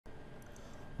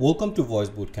Welcome to Voice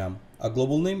Bootcamp, a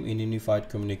global name in unified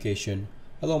communication.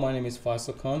 Hello, my name is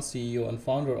Faisal Khan, CEO and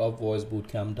founder of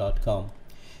VoiceBootcamp.com.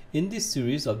 In this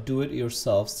series of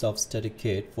do-it-yourself self-study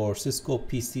kit for Cisco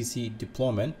PCCE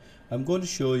deployment, I'm going to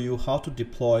show you how to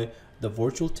deploy the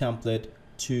virtual template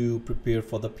to prepare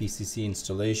for the PCCE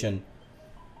installation.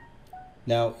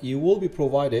 Now, you will be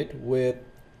provided with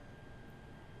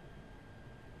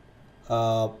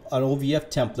an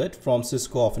OVF template from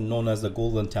Cisco, often known as the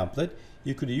golden template.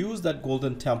 You could use that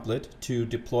golden template to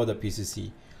deploy the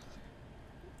PCCE.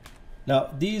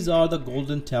 Now, these are the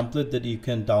golden template that you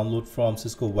can download from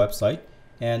Cisco website,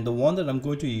 and the one that I'm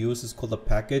going to use is called the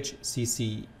package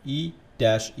CCE-UCCE.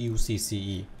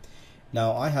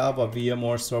 Now, I have a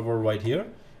VMware server right here.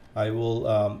 I'm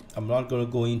not going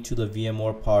to go into the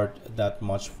VMware part that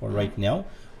much for right now,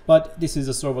 but this is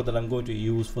a server that I'm going to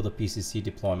use for the PCCE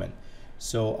deployment.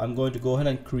 So I'm going to go ahead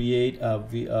and create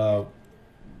a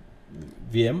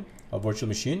VM, a virtual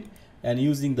machine, and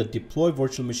using the deploy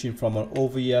virtual machine from an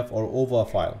OVF or OVA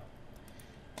file.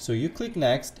 So you click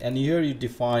next, and here you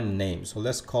define a name. So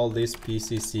let's call this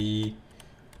PCCE.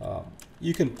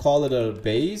 You can call it a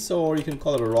base, or you can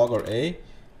call it a Rogger A,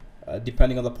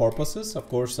 depending on the purposes. Of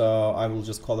course, I will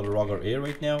just call it a Rogger A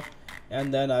right now,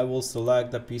 and then I will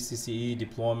select the PCCE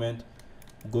deployment.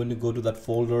 I'm going to go to that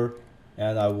folder,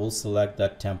 and I will select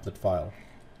that template file.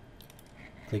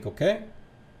 Click OK,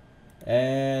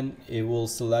 and it will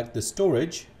select the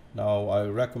storage. Now I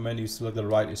recommend you select the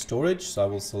right storage, so I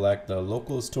will select the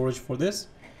local storage for this.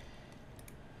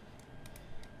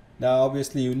 Now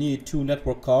obviously you need two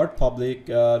network card, public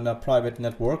and a private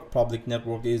network. Public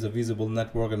network is a visible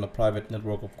network, and the private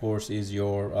network of course is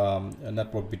your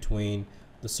network between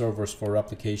the servers for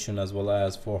replication as well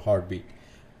as for heartbeat.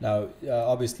 Now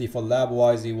obviously for lab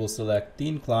wise you will select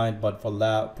thin client, but for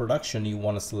lab production you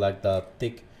want to select the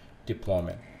thick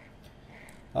deployment.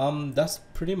 That's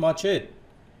pretty much it.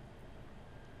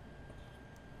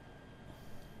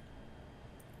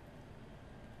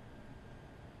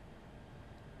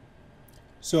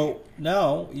 So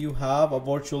now you have a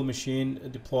virtual machine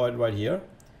deployed right here.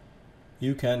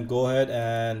 You can go ahead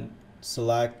and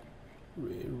select,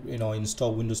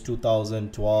 install Windows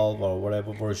 2012 or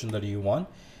whatever version that you want.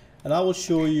 And I will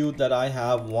show you that I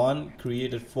have one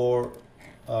created for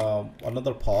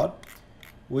another pod,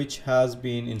 which has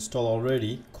been installed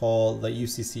already, called the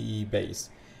UCCE base.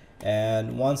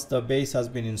 And once the base has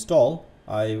been installed,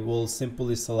 I will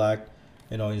simply select,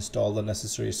 install the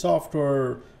necessary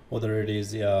software, whether it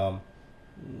is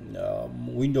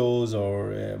Windows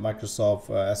or Microsoft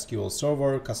SQL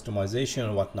Server, customization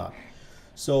and whatnot.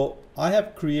 So I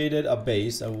have created a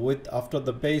base, and after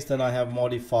the base, then I have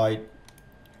modified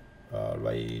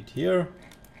right here.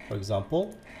 For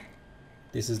example,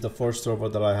 this is the first server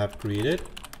that I have created.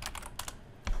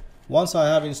 Once I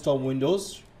have installed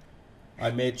Windows,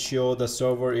 I made sure the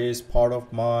server is part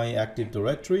of my Active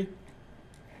Directory.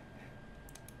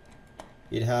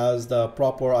 It has the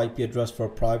proper IP address for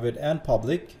private and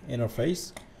public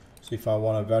interface. So if I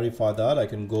want to verify that, I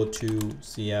can go to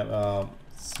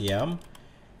CM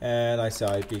and I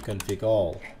say IP config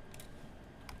all.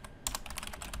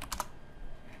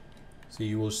 So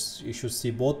you should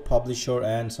see both publisher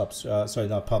and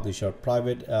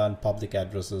private and public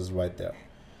addresses right there.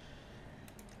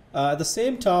 At the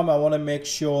same time, I want to make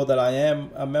sure that I am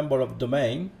a member of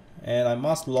domain, and I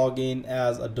must log in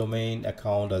as a domain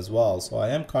account as well. So I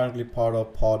am currently part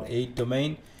of pod 8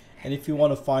 domain, and if you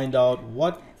want to find out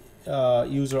what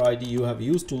user ID you have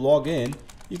used to log in,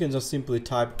 you can just simply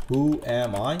type who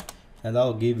am I, and that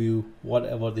will give you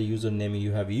whatever the username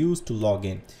you have used to log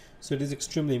in. So it is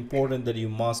extremely important that you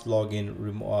must log in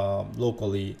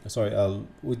locally,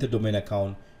 with the domain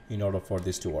account in order for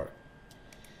this to work.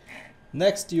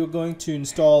 Next, you're going to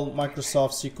install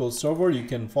Microsoft SQL Server. You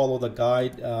can follow the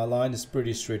guideline. It's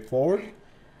pretty straightforward.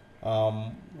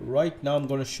 Right now, I'm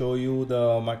going to show you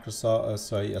the Microsoft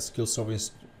SQL Server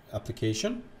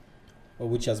application,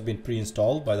 which has been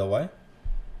pre-installed, by the way.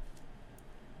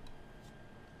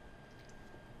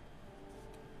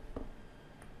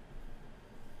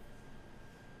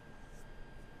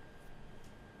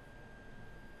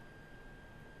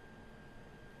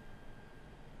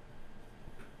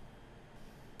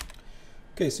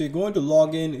 Okay, so you're going to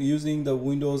log in using the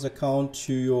Windows account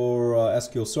to your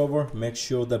SQL Server. Make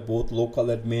sure that both local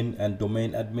admin and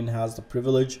domain admin has the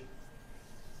privilege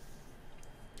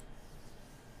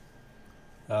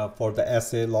for the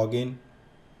SA login.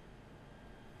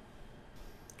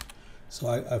 So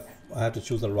I have to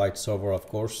choose the right server, of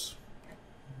course.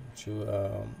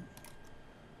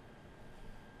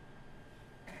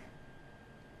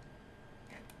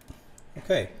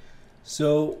 Okay,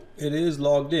 So it is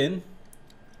logged in.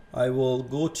 I will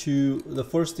go to the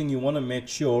first thing you want to make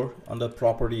sure under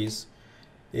properties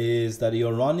is that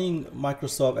you're running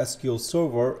Microsoft SQL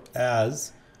Server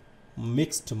as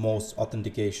mixed mode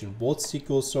authentication. Both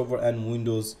SQL Server and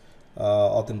Windows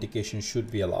authentication should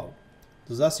be allowed.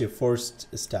 So that's your first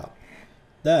step.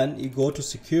 Then you go to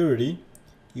security.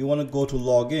 You want to go to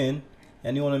login,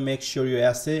 and you want to make sure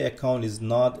your SA account is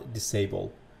not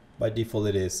disabled. By default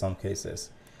it is some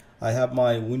cases. I have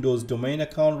my Windows domain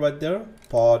account right there,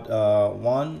 pod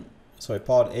 8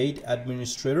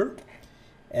 administrator,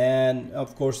 and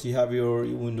of course you have your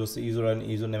Windows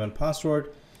username and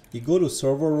password. You go to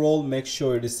server role, make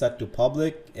sure it is set to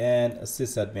public, and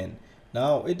sysadmin.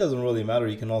 Now it doesn't really matter,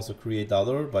 you can also create the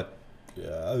other, but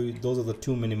those are the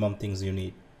two minimum things you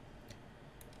need.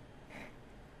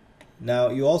 Now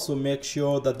you also make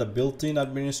sure that the built-in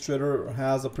administrator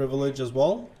has a privilege as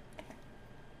well.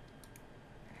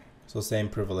 So same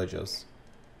privileges.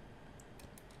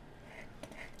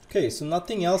 Okay, so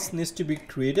nothing else needs to be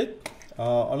created.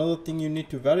 Another thing you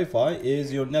need to verify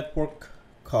is your network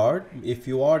card. If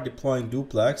you are deploying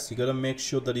duplex, you gotta make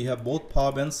sure that you have both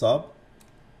pub and sub,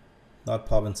 not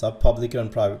pub and sub, public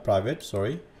and private,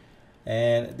 sorry.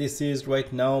 And this is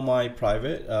right now my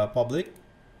private public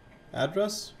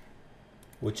address,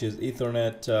 which is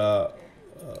Ethernet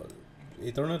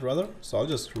rather. So I'll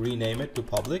just rename it to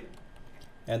public.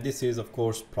 And this is of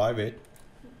course private.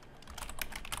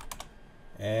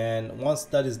 And once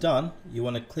that is done, you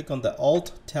want to click on the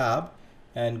Alt tab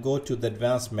and go to the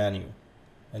advanced menu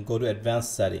and go to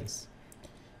advanced settings.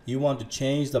 You want to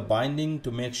change the binding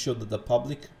to make sure that the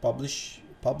public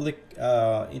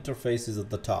interface is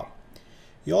at the top.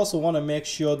 You also want to make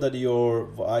sure that your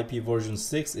IP version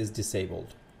 6 is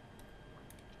disabled.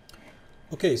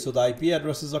 Okay, so the IP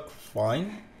addresses are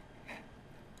fine.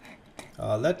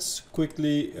 Let's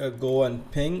quickly go and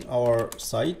ping our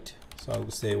site. So I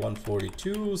would say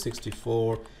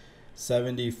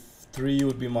 142.64.73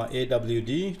 would be my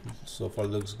AWD. So far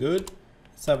looks good.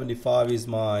 75 is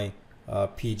my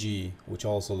PG, which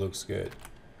also looks good.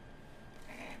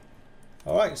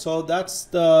 All right, so that's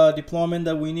the deployment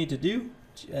that we need to do.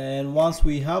 And once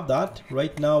we have that,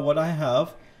 right now what I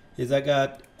have is I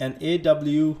got an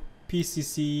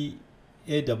PCCE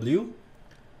AW.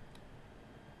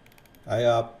 I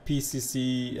have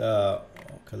PCC,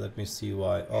 okay, let me see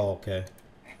why. Oh, okay,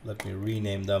 let me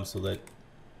rename them so that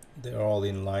they're all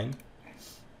in line.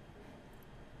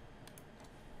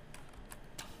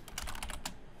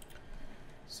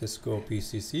 Cisco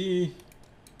PCCE.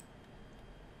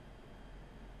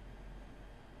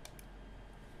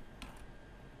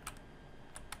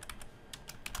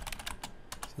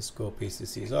 Cisco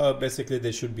PCC. So basically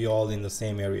they should be all in the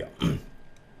same area.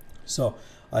 So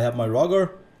I have my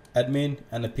Roger, admin,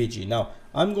 and a PG. Now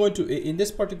I'm going to, in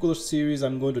this particular series,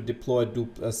 I'm going to deploy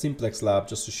a simplex lab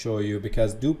just to show you,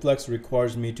 because duplex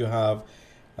requires me to have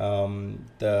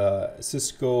the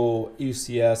Cisco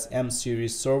UCS M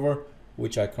series server,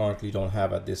 which I currently don't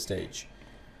have at this stage.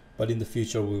 But in the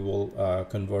future we will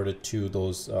convert it to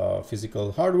those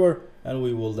physical hardware, and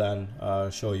we will then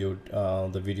show you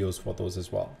the videos for those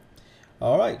as well.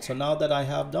 All right, so now that I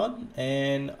have done,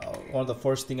 and one of the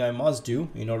first thing I must do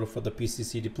in order for the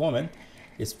PCC deployment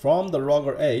is from the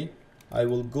Roger A, I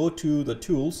will go to the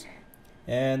tools,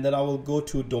 and then I will go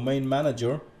to domain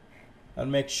manager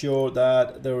and make sure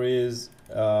that there is,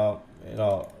 so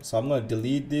I'm going to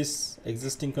delete this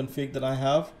existing config that I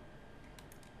have,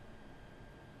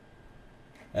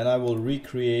 and I will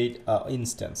recreate an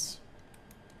instance.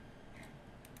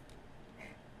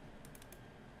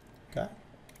 Okay,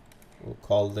 we'll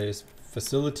call this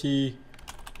facility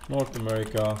North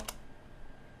America,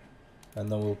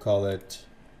 and then we'll call it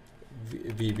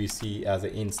VBC as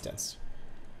an instance.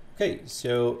 Okay,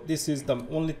 so this is the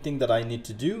only thing that I need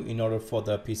to do in order for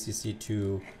the PCC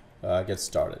to get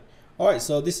started. All right,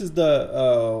 so this is the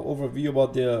overview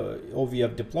about the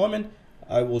OVF deployment.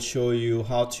 I will show you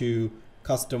how to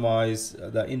customize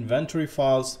the inventory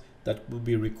files that will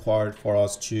be required for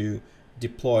us to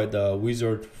deploy the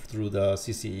wizard through the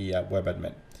CCE web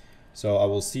admin. So I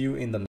will see you in the